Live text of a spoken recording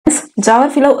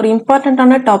ஜியோகிராஃபில ஒரு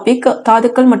இம்பார்ட்டன்டான டாபிக்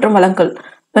தாதுக்கள் மற்றும் வளங்கள்,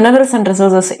 மினரல்ஸ் அண்ட்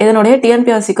ரிசோர்சஸ். இதனுடைய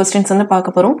டிஎன்பிஎஸ்சி கொஸ்டின்ஸ் வந்து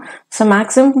பார்க்க போகிறோம். ஸோ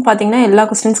மேக்ஸிமம் பார்த்தீங்கன்னா எல்லா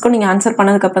கொஸ்டின்ஸ்க்கும் நீங்கள் ஆன்சர்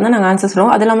பண்ணதுக்கப்புறம் தான் நாங்கள் ஆன்சர்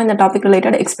சொல்லுவோம். அது இல்லாமல் இந்த டாபிக்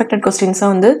ரிலேட்டட் எக்ஸ்பெக்டட் கொஸ்டின்ஸை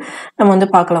வந்து நம்ம வந்து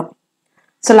பார்க்கலாம்.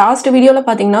 ஸோ லாஸ்ட் வீடியோவில்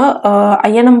பார்த்தீங்கன்னா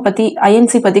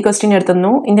ஐஎன்சி பற்றி கொஸ்டின்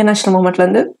எடுத்திருந்தோம் இந்தியன் நேஷனல்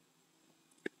மூவ்மெண்ட்லேருந்து.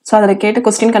 ஸோ அதில் கேட்ட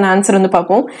கொஸ்டின்கான ஆன்சர் வந்து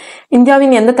பார்ப்போம்.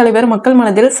 இந்தியாவின் எந்த தலைவர் மக்கள்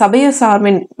மனதில் சபைய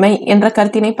சார்பின்மை என்ற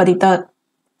கருத்தினை பதித்தார்?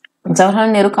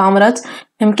 ஜவஹர்லால் நேரு, காமராஜ்,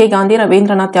 எம்கே காந்தி,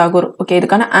 ரவீந்திரநாத் தாகூர். ஓகே,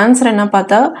 இதுக்கான ஆன்சர் என்ன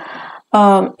பார்த்தா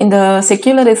இந்த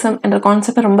செக்யூலரிசம் என்ற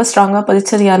கான்செப்டை ரொம்ப ஸ்ட்ராங்காக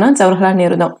பதிச்சது யாருன்னா ஜவஹர்லால்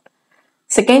நேரு தான்.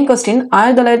 Second question,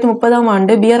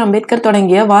 1930 B.R.. அம்பேத்கர்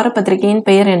தொடங்கிய வார பத்திரிகையின்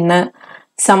பெயர் என்ன?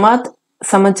 சமாத்,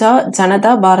 சமஜா,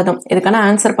 ஜனதா, பாரதம். இதுக்கான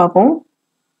ஆன்சர் பார்ப்போம்.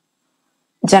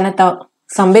 ஜனதா.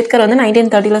 அம்பேத்கர் வந்து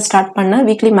 1930 ஸ்டார்ட் பண்ண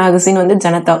வீக்லி மேகசின் வந்து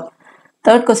ஜனதா.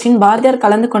 தேர்ட் கொஸ்டின், பாரதியார்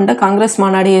கலந்து கொண்ட காங்கிரஸ்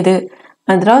மாநாடு எது?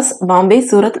 மദ്രാஸ், பாம்பே,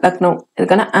 சூரத், லக்னோ.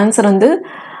 இதுக்கான ஆன்சர் வந்து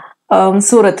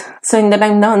சூரத். ஸோ இந்த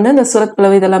டைம் தான் வந்து இந்த சூரத்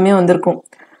பிளவு இதெல்லாமே வந்திருக்கும்.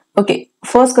 ஓகே,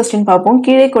 ஃபர்ஸ்ட் கொஸ்டின் பார்ப்போம்.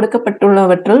 கீழே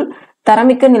கொடுக்கப்பட்டுள்ளவற்றுள்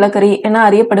தரமிக்க நிலக்கரி என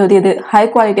அறியப்படுவது எது? High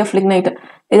quality of lignite.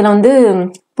 இதுல வந்து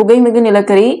புகைமிகு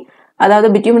நிலக்கரி, அதாவது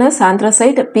பிட்யூமினஸ்,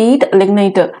 ஆந்த்ரசைட், பீட்,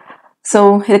 லிக்னைட். ஸோ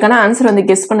இதுக்கான ஆன்சர் வந்து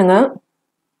கெஸ் பண்ணுங்க.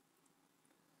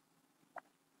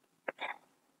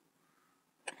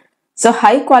 So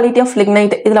high quality of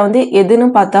lignite இதுல வந்து எதுன்னு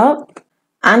பார்த்தா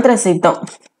ஆந்த்ரசைட் தான்.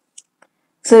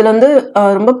 ஸோ இதுல வந்து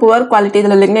ரொம்ப புவர் குவாலிட்டி,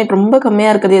 இதுல லிக்னைட் ரொம்ப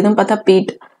கம்மியா இருக்குது எதுன்னு பார்த்தா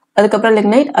பீட், அதுக்கப்புறம்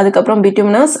லிக்னைட், அதுக்கப்புறம்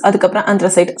பிட்யூமினஸ், அதுக்கப்புறம்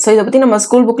ஆந்த்ரசைட். ஸோ இதை பத்தி நம்ம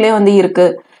ஸ்கூல் புக்லேயே வந்து இருக்கு.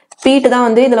 பீட் தான்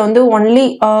வந்து இதுல வந்து ஒன்லி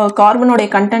கார்பனோடைய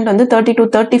கண்டென்ட் வந்து 30 to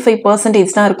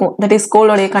 35% தான் இருக்கும். That is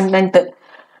கோலோடைய content.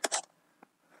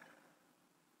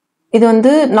 இது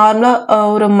வந்து நார்மலா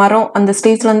ஒரு மரம் அந்த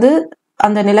ஸ்டேஜ்ல வந்து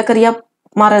அந்த நிலக்கரியா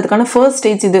மாறதுக்கான ஃபர்ஸ்ட்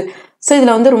ஸ்டேஜ் இது. ஸோ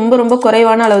இதுல வந்து ரொம்ப ரொம்ப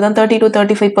குறைவான அளவு தான் 30 to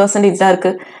 35% தான்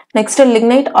இருக்கு. நெக்ஸ்ட்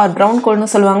லிக்னைட் ஆர் ப்ரௌன் கோல்னு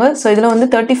சொல்லுவாங்க. ஸோ இதுல வந்து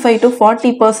 35 to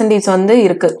 40% வந்து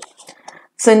இருக்கு.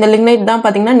 ஸோ இந்த லிக்னைட் தான்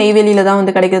பாத்தீங்கன்னா நெய்வேலியில தான்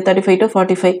வந்து கிடைக்குது 35 to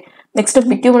 45. நெக்ஸ்ட்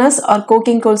பிட்யூமினஸ் ஆர்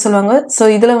கோக்கிங் கோல் சொல்லுவாங்க. ஸோ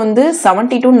இதுல வந்து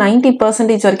 70 to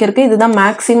 90% வரைக்கும் இருக்கு. இதுதான்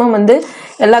மேக்சிமம் வந்து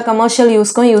எல்லா கமர்ஷியல்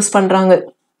யூஸ்க்கும் யூஸ் பண்றாங்க.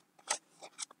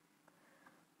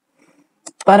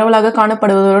 பரவலாக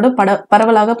காணப்படுவதோடு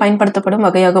பரவலாக பயன்படுத்தப்படும்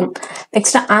வகையாகும்.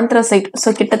 Next anthracite. ஸோ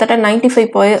கிட்டத்தட்ட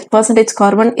 95%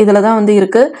 கார்பன் இதுல தான் வந்து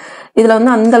இருக்கு. இதுல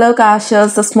வந்து அந்த அளவுக்கு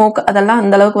ஆஷஸ், ஸ்மோக் அதெல்லாம்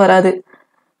அந்த அளவுக்கு வராது.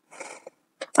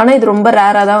 ஆனா இது ரொம்ப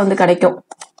ரேரா தான் வந்து கிடைக்கும்.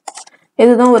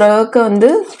 இதுதான் ஓரளவுக்கு வந்து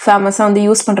ஃபேமஸா வந்து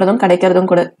யூஸ் பண்றதும் கிடைக்கிறதும்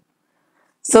கூட.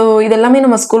 ஸோ இது எல்லாமே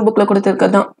நம்ம ஸ்கூல் புக்ல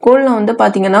கொடுத்துருக்கிறது தான். கோல்ல வந்து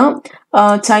பாத்தீங்கன்னா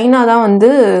சைனா தான் வந்து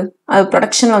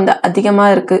ப்ரொடக்ஷன் வந்து அதிகமா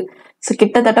இருக்கு. ஸோ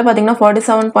கிட்டத்தட்ட பார்த்தீங்கன்னா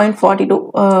 47.42,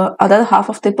 அதாவது half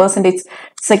of the percentage.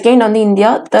 Second வந்து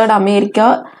India, third America,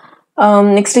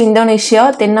 next Indonesia,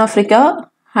 தென்னாப்பிரிக்கா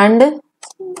and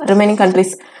remaining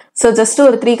countries. So just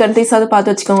ஒரு 3 கண்ட்ரிஸாவது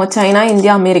பார்த்து வச்சுக்கோங்க, சைனா,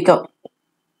 இந்தியா, அமெரிக்கா.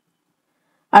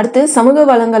 அடுத்து, சமூக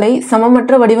வளங்களை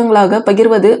சமமற்ற வடிவங்களாக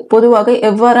பகிர்வது பொதுவாக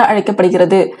எவ்வாறு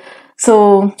அழைக்கப்படுகிறது? ஸோ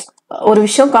ஒரு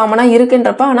விஷயம் காமனா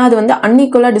இருக்குன்றப்ப ஆனா அது வந்து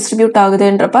அன்இக்குவலா டிஸ்ட்ரிபியூட்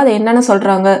ஆகுதுன்றப்ப அது என்னன்னு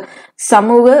சொல்றாங்க?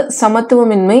 சமூக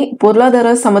சமத்துவமின்மை, பொருளாதார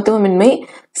சமத்துவமின்மை,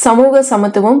 சமூக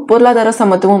சமத்துவம், பொருளாதார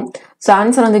சமத்துவம். ஸோ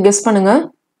ஆன்சர் வந்து கெஸ் பண்ணுங்க.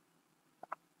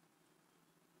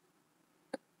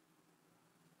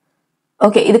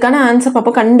 ஓகே, இதுக்கான ஆன்சர்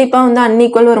பார்ப்போம். கண்டிப்பா வந்து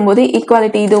அன்இக்குவல் வரும்போது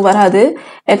ஈக்குவாலிட்டி இது வராது,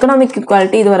 எக்கனாமிக்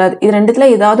ஈக்குவாலிட்டி இது வராது. இது ரெண்டுத்துல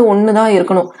ஏதாவது ஒண்ணுதான்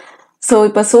இருக்கணும். ஸோ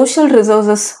இப்போ சோஷியல்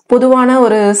ரிசோர்சஸ், பொதுவான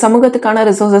ஒரு சமூகத்துக்கான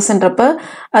ரிசோர்சஸ்ன்றப்ப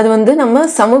அது வந்து நம்ம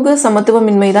சமூக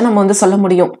சமத்துவமின்மை தான் நம்ம வந்து சொல்ல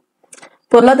முடியும்.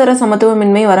 பொருளாதார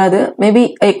சமத்துவமின்மை வராது. மேபி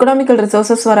எக்கனாமிக்கல்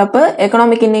ரிசோர்சஸ் வரப்ப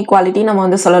எக்கனாமிக் இன்இக்வாலிட்டி நம்ம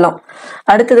வந்து சொல்லலாம்.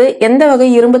 அடுத்தது, எந்த வகை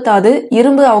இரும்பு தாது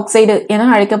இரும்பு ஆக்சைடு என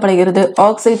அழைக்கப்படுகிறது?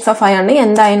 ஆக்சைட்ஸ் ஆஃப் அயன்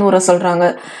எந்த அயன் உர சொல்றாங்க?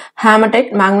 Haematite,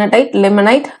 magnetite,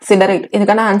 லிமனைட், siderite.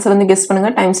 இதுக்கான ஆன்சர் வந்து கெஸ்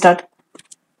பண்ணுங்க. Time start.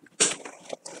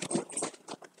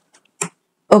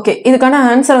 ஓகே, இதுக்கான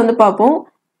ஆன்சர் வந்து பார்ப்போம்.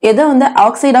 எதை வந்து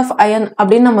ஆக்சைட் ஆஃப் அயன்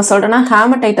அப்படின்னு நம்ம சொல்றோம்னா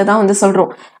ஹேமடைட்டை தான் வந்து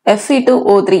சொல்றோம்.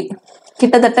 Fe2O3.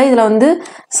 கிட்டத்தட்ட இதுல வந்து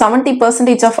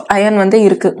 70% ஆஃப் அயன் வந்து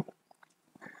இருக்கு.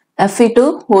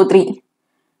 Fe2O3.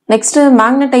 நெக்ஸ்ட்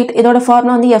மேக்னடைட், இதோட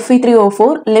ஃபார்முலா வந்து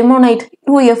Fe3O4. Limonite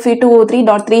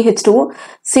 2Fe2O3.3H2O.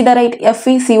 Siderite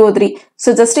FeCO3.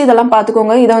 So just இதெல்லாம்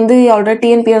பார்த்துக்கோங்க. இதை வந்து ஆல்ரெடி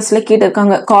டிஎன்பிஎஸ்ல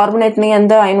கேட்டிருக்காங்க. கார்பனேட்னு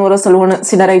எந்த அயன் வர சொல்லுவோன்னு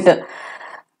சிடரைட்.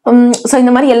 ஸோ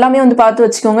இந்த மாதிரி எல்லாமே வந்து பார்த்து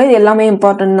வச்சுக்கோங்க. இது எல்லாமே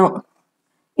இம்பார்ட்டன்ட் தான்.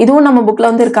 இதுவும் நம்ம புக்ல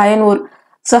வந்து இருக்கு அயன் ஓர்.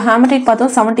 ஸோ ஹேமடைட்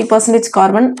பார்த்தோம் 70%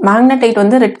 கார்பன். மேக்னடைட்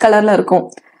வந்து ரெட் கலர்ல இருக்கும்.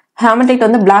 ஹேமடைட்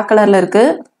வந்து பிளாக் கலர்ல இருக்கு,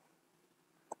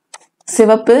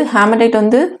 சிவப்பு. ஹேமடைட்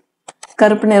வந்து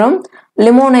கருப்பு நிறம்.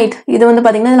 லிமோனைட் இது வந்து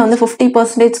பாத்தீங்கன்னா இதுல வந்து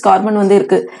 50% கார்பன் வந்து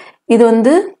இருக்கு. இது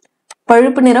வந்து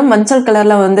பழுப்பு நிறம் மஞ்சள்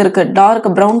கலர்ல வந்து இருக்கு. டார்க்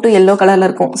ப்ரௌன் டு எல்லோ கலர்ல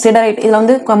இருக்கும். சிடரைட் இதுல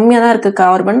வந்து கம்மியா தான் இருக்கு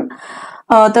கார்பன்.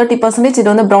 30% இது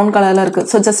வந்து ப்ரௌன் கலர்ல இருக்கு.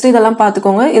 ஸோ ஜஸ்ட் இதெல்லாம்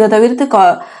பார்த்துக்கோங்க. இதை தவிர்த்து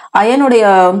அயனுடைய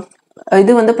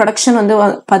இது வந்து ப்ரொடக்ஷன் வந்து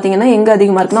பார்த்தீங்கன்னா எங்க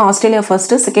அதிகமாக இருக்குன்னா Australia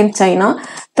first, second China,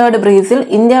 third Brazil,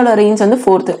 இந்தியாவோட ரேஞ்ச் வந்து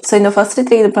ஃபோர்த்து. ஸோ இந்த ஃபர்ஸ்ட்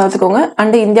 3 இது பார்த்துக்கோங்க.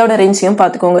 அண்ட் இந்தியாவோட ரேஞ்சையும்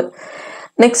பார்த்துக்கோங்க.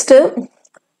 நெக்ஸ்ட்,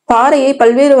 பாறையை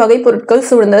பல்வேறு வகை பொருட்கள்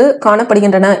சூழ்ந்து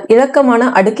காணப்படுகின்றன. இழக்கமான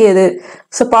அடுக்கு எது?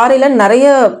 ஸோ பாறையில நிறைய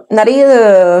நிறைய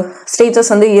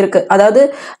ஸ்டேஜஸ் வந்து இருக்கு. அதாவது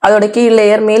அதோட கீழ்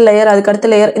லேயர், மேல் லேயர், அதுக்கு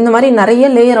அடுத்த லேயர், இந்த மாதிரி நிறைய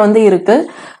லேயர் வந்து இருக்கு.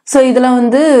 ஸோ இதுல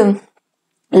வந்து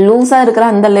லூஸா இருக்கிற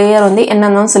அந்த லேயர் வந்து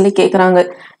என்னன்னு சொல்லி கேட்குறாங்க.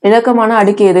 இழக்கமான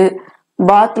அடுக்கு எது?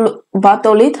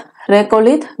 பாத்தோலித்,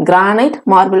 ரேகோலித், granite,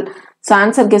 marble. So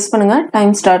answer guess பண்ணுங்க.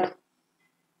 Time start.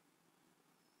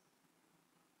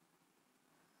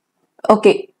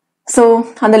 ஓகே, ஸோ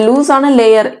அந்த லூஸான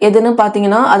லேயர் எதுன்னு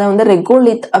பார்த்தீங்கன்னா அதை வந்து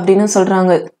ரெகோலித் அப்படின்னு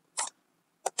சொல்றாங்க.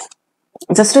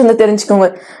 ஜஸ்ட் வந்து தெரிஞ்சுக்கோங்க.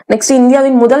 நெக்ஸ்ட்,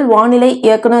 இந்தியாவின் முதல் வானிலை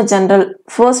இயக்குனர் general,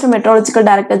 first meteorological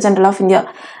director general of India,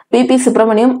 BP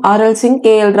Subramaniam, RL Singh,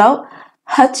 KL Rao,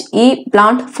 HE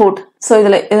plant fort. So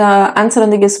இதுல ஆன்சர்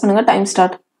வந்து கெஸ் பண்ணுங்க. Time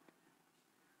start.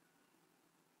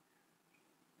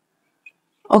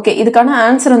 ஓகே, இதுக்கான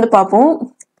ஆன்சர் வந்து பார்ப்போம்.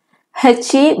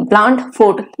 ஹெச்இ பிளாண்ட்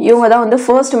ஃபோர்ட் இவங்க தான் வந்து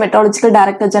first meteorological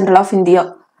director general of India.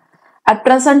 At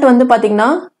present வந்து பாத்தீங்கன்னா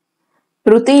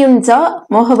ருத்தியுன்ஜா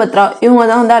மோஹபத்ரா இவங்க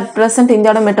தான் வந்து அட் ப்ரெசன்ட்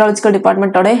இந்தியாவோட மெட்ரோலஜிக்கல்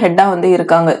டிபார்ட்மெண்ட்டோட ஹெட்டா வந்து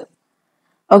இருக்காங்க.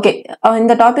 ஓகே,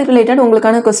 இந்த டாபிக் ரிலேட்டட்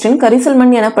உங்களுக்கான கொஸ்டின். கரிசல்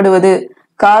மண் எனப்படுவது?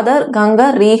 காதர், கங்கா,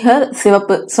 ரீஹர்,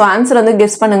 சிவப்பு. ஸோ ஆன்சர் வந்து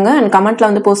கெஸ் பண்ணுங்க அண்ட் கமெண்ட்ல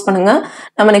வந்து போஸ்ட் பண்ணுங்க.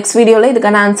 நம்ம நெக்ஸ்ட் வீடியோல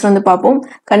இதுக்கான ஆன்சர் வந்து பார்ப்போம்.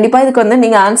 கண்டிப்பா இதுக்கு வந்து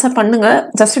நீங்க ஆன்சர் பண்ணுங்க.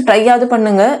 ஜஸ்ட் ட்ரையாவது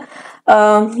பண்ணுங்க.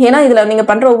 ஏன்னா இதுல நீங்க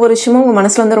பண்ற ஒவ்வொரு விஷயமும் உங்க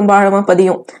மனசுல வந்து ரொம்ப ஆழமா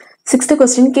பதியும். 6th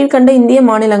question. கீழ்கண்ட இந்திய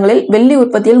மாநிலங்களில் வெள்ளி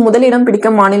உற்பத்தியில் முதலிடம்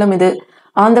பிடிக்கும் மாநிலம் இது?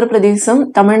 ஆந்திர பிரதேசம்,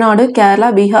 Tamil Nadu, Kerala,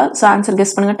 Bihar. So answer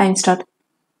guess பண்ணுங்க. Time start.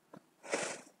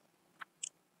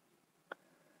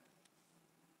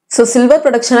 ஸோ சில்வர்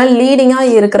ப்ரொடக்ஷனா லீடிங்கா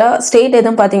இருக்கிற ஸ்டேட்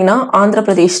எதுவும் பார்த்தீங்கன்னா ஆந்திர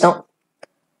பிரதேஷ் தான்.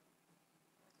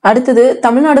 அடுத்தது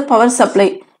தமிழ்நாடு பவர் சப்ளை.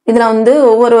 இதுல வந்து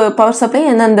ஒவ்வொரு பவர் சப்ளை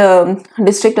எந்தெந்த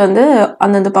டிஸ்ட்ரிக்ட் வந்து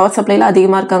அந்தந்த பவர் சப்ளைல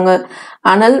அதிகமா இருக்காங்க.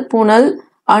 அனல், புனல்,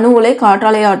 அணு உலை,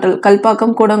 காற்றாலை ஆற்றல்.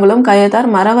 கல்பாக்கம், கூடங்குளம், கயத்தார்,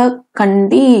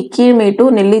 மரவக்கண்டி,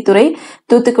 கீழ்மேட்டூர், நெல்லித்துறை,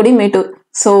 தூத்துக்குடி, மேட்டூர்.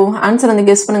 ஸோ ஆன்சர் வந்து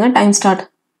கெஸ் பண்ணுங்க. Time start.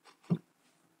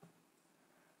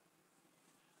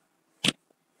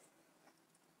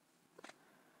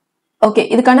 ஓகே,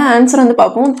 இதுக்கான ஆன்சர் வந்து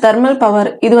பார்ப்போம். தெர்மல் பவர்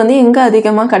இது வந்து எங்க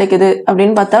அதிகமா கிடைக்குது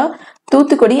அப்படின்னு பார்த்தா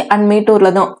தூத்துக்குடி அண்ட்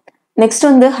மேட்டூர்ல தான். நெக்ஸ்ட்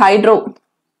வந்து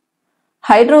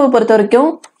ஹைட்ரோவை பொறுத்த வரைக்கும்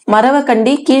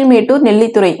மரவக்கண்டி, கீழ்மேட்டூர்,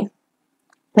 நெல்லித்துறை.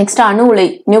 நெக்ஸ்ட் அணு உலை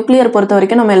நியூக்ளியர் பொறுத்த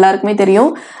வரைக்கும் நம்ம எல்லாருக்குமே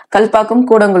தெரியும் கல்பாக்கம்,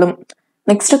 கூடங்குளம்.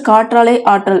 நெக்ஸ்ட் காற்றாலை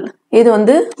ஆற்றல் இது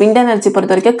வந்து விண்ட் எனர்ஜி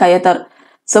பொறுத்த வரைக்கும் கயத்தார்.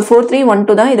 ஸோ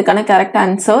 4312 தான் இதுக்கான கரெக்ட்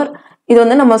ஆன்சர். இது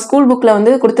வந்து நம்ம ஸ்கூல் புக்ல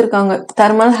வந்து கொடுத்துருக்காங்க.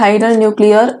 Thermal, ஹைட்ரல்,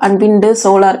 nuclear and wind,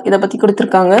 solar இதை பத்தி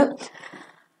கொடுத்துருக்காங்க.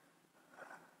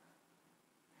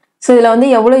 ஸோ இதுல வந்து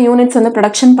எவ்வளவு யூனிட்ஸ் வந்து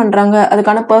ப்ரொடக்ஷன் பண்றாங்க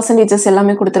அதுக்கான பர்சன்டேஜஸ்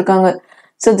எல்லாமே கொடுத்துருக்காங்க.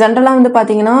 ஸோ ஜென்ரலா வந்து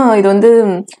பாத்தீங்கன்னா இது வந்து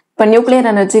இப்போ nuclear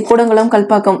energy Kudankulam,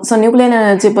 Kalpakkam. So nuclear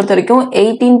energy பொறுத்த வரைக்கும்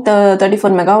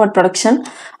 1834 megawatt production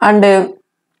and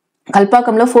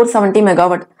கல்பாக்கம்ல 470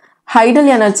 megawatt. Hydel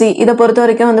energy இதை பொறுத்த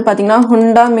வரைக்கும் வந்து பாத்தீங்கன்னா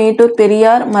ஹுண்டா, மேட்டூர்,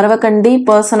 பெரியார், மரவக்கண்டி,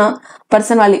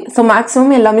 பர்சன் வேலி. ஸோ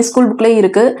மேக்ஸிமம் எல்லாமே ஸ்கூல் புக்லேயே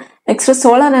இருக்கு. நெக்ஸ்ட்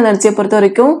சோலார் எனர்ஜியை பொறுத்த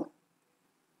வரைக்கும்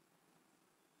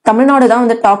தமிழ்நாடு தான்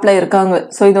வந்து டாப்ல இருக்காங்க.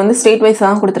 ஸோ இது வந்து ஸ்டேட் வைஸ்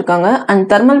தான் கொடுத்துருக்காங்க. அண்ட்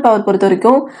தெர்மல் பவர் பொறுத்த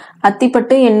வரைக்கும்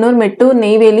Athipattu, Ennore, Mettur,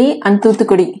 Neyveli and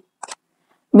Thoothukudi.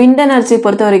 Wind energy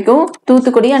பொறுத்த வரைக்கும்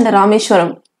தூத்துக்குடி அண்ட்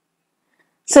ராமேஸ்வரம்.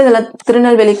 ஸோ இதில்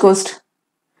திருநெல்வேலி கோஸ்ட்.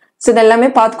 ஸோ இதெல்லாமே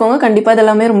பார்த்துக்கோங்க. கண்டிப்பாக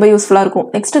இதெல்லாமே ரொம்ப யூஸ்ஃபுல்லாக இருக்கும்.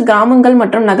 நெக்ஸ்ட், கிராமங்கள்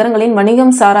மற்றும் நகரங்களின்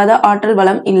வணிகம் சாராத ஆற்றல்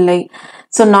வளம் இல்லை.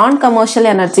 ஸோ நான்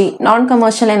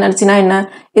கமர்ஷியல் எனர்ஜினா என்ன?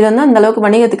 இது வந்து அந்த அளவுக்கு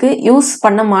வணிகத்துக்கு யூஸ்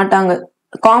பண்ண மாட்டாங்க.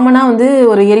 காமனா வந்து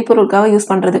ஒரு எரிபொருளுக்காக யூஸ்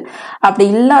பண்றது. அப்படி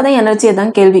இல்லாத எனர்ஜியை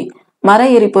தான் கேள்வி. மர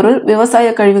எரிபொருள், விவசாய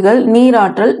கழிவுகள், நீர்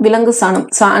ஆற்றல், விலங்கு சாணம்.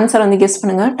 ஸோ ஆன்சர் வந்து கெஸ்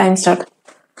பண்ணுங்க. Time start.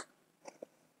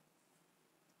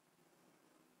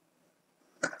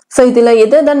 ஸோ இதில்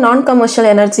எது நான் கமர்ஷியல்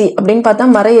எனர்ஜி அப்படின்னு பார்த்தா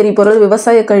மர எரிபொருள்,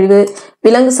 விவசாய கழிவு,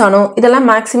 விலங்கு சாணம் இதெல்லாம்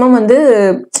மேக்சிமம் வந்து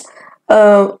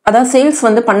அதாவது சேல்ஸ்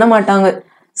வந்து பண்ண மாட்டாங்க.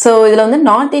 ஸோ இதில் வந்து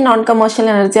நான்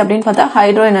கமர்ஷியல் எனர்ஜி அப்படின்னு பார்த்தா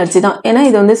ஹைட்ரோ எனர்ஜி தான். ஏன்னா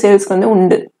இது வந்து சேல்ஸ்க்கு வந்து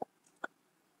உண்டு.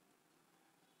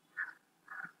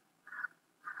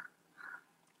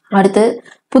 அடுத்து,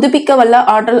 புதுப்பிக்க வல்ல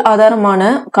ஆற்றல் ஆதாரமான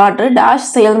காற்று டேஷ்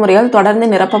செயல்முறையால் தொடர்ந்து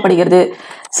நிரப்பப்படுகிறது.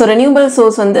 ஸோ ரெனியூபிள்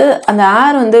சோர்ஸ் வந்து அந்த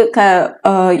ஏர் வந்து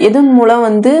எது மூலம்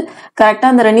வந்து கரெக்டா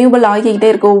அந்த ரெனியூபிள் ஆகிக்கிட்டே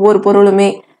இருக்கு ஒவ்வொரு பொருளுமே.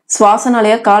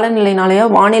 சுவாசனாலயா, காலநிலைனாலயா,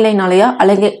 வானிலைனாலயா,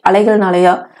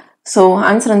 அலைகள்னாலயா? ஸோ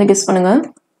ஆன்சர் வந்து கெஸ் பண்ணுங்க.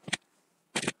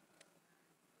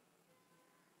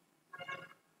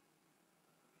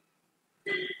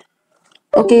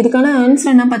 ஓகே, இதுக்கான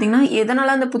ஆன்சர் என்ன பார்த்தீங்கன்னா,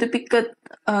 எதனால அந்த புதுப்பிக்க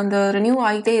அந்த ரினியூ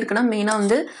ஆகிட்டே இருக்குன்னா மெயினாக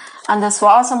வந்து அந்த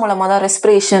சுவாசம் மூலமாக தான்,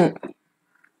 ரெஸ்பிரேஷன்.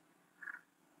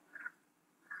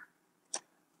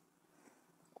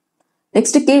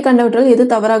 நெக்ஸ்ட், கீழ்கண்டவற்றில் எது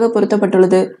தவறாக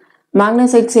பொருத்தப்பட்டுள்ளது?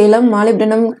 மேக்னசைட் சேலம்,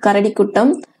 மாலிப்டினம்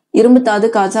கரடிக்குட்டம், இரும்பு தாது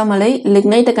காஜாமலை,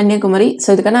 லிக்னைட் கன்னியாகுமரி. ஸோ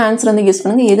இதுக்கான ஆன்சர் வந்து கெஸ்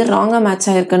பண்ணுங்க, எது ராங்கா மேட்ச்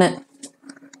ஆயிருக்குன்னு.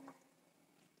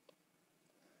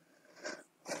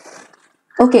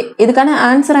 ஓகே, இதுக்கான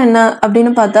ஆன்சர் என்ன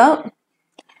அப்படின்னு பார்த்தா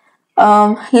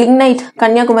லிக்னைட்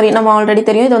கன்னியாகுமரி நம்ம ஆல்ரெடி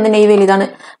தெரியும், இது வந்து நெய்வேலி தானே.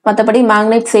 மற்றபடி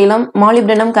மேக்னைட் சேலம்,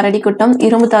 மாலிப்டினம் கரடிக்குட்டம்,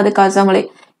 இரும்பு தாது காஜாமலை.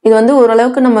 இது வந்து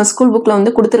ஓரளவுக்கு நம்ம ஸ்கூல் புக்ல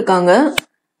வந்து கொடுத்துருக்காங்க.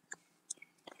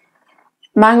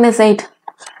 மேக்னசைட்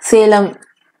சேலம்,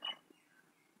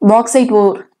 பாக்சைட்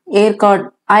ஓர் Yercaud,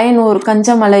 iron ore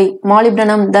Kanjamalai,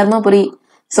 molybdenum Dharmapuri.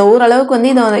 So ஓரளவுக்கு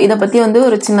வந்து இதை பத்தி வந்து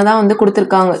ஒரு சின்னதா வந்து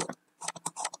கொடுத்துருக்காங்க.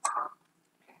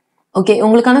 ஓகே,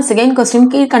 உங்களுக்கான செகண்ட் கொஸ்டின்,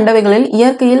 கீழ்கண்டவைகளில்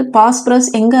இயற்கையில் பாஸ்பரஸ்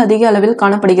எங்கு அதிக அளவில்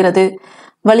காணப்படுகிறது?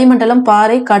 வளிமண்டலம்,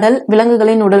 பாறை, கடல்,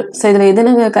 விலங்குகளின் உடல். ஸோ இதுல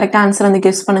எதுன்னு கரெக்டா ஆன்சர் வந்து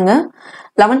கெஸ் பண்ணுங்க.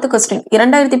 11th கொஸ்டின்,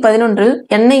 2011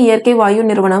 எண்ணெய் இயற்கை வாயு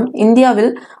நிறுவனம்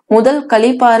இந்தியாவில் முதல்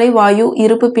களிப்பாறை வாயு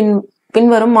இருப்பு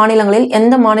பின்வரும் மாநிலங்களில்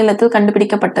எந்த மாநிலத்தில்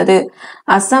கண்டுபிடிக்கப்பட்டது?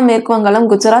 அஸ்ஸாம், மேற்கு வங்காளம்,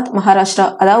 குஜராத், மகாராஷ்டிரா.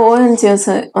 அதாவது ONGS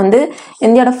வந்து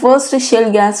இந்தியாவோட ஃபர்ஸ்ட் ஷெல்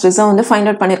கேஸ் ரிசர்வ் வந்து ஃபைண்ட்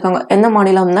அவுட் பண்ணிருக்காங்க. எந்த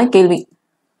மாநிலம் தான் கேள்வி.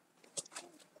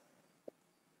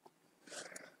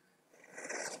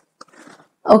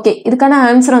 ஓகே, இதுக்கான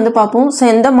ஆன்சர் வந்து பார்ப்போம். ஸோ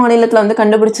எந்த மாநிலத்தில் வந்து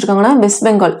கண்டுபிடிச்சிருக்காங்கன்னா வெஸ்ட்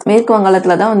பெங்கால், மேற்கு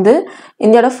வங்காளத்தில் தான் வந்து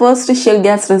இந்தியாவோட first shell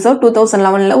case reserve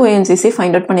 2011 ONGC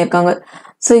find out பண்ணியிருக்காங்க.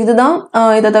 ஸோ இதுதான்.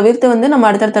 இதை தவிர்த்து வந்து நம்ம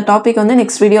அடுத்தடுத்த டாபிக் வந்து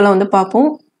நெக்ஸ்ட் வீடியோவில் வந்து பார்ப்போம்.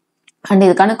 அண்ட்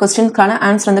இதுக்கான கொஸ்டின்ஸ்க்கான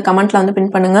ஆன்சர் வந்து கமெண்ட்ல வந்து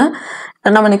பின் பண்ணுங்க.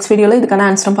 நம்ம நெக்ஸ்ட் வீடியோவில் இதுக்கான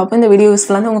ஆன்சரும் பார்ப்போம். இந்த வீடியோ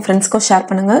யூஸ்ஃபுல்லாக உங்கள் ஃப்ரெண்ட்ஸ்க்கும் ஷேர்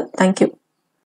பண்ணுங்க. தேங்க்யூ.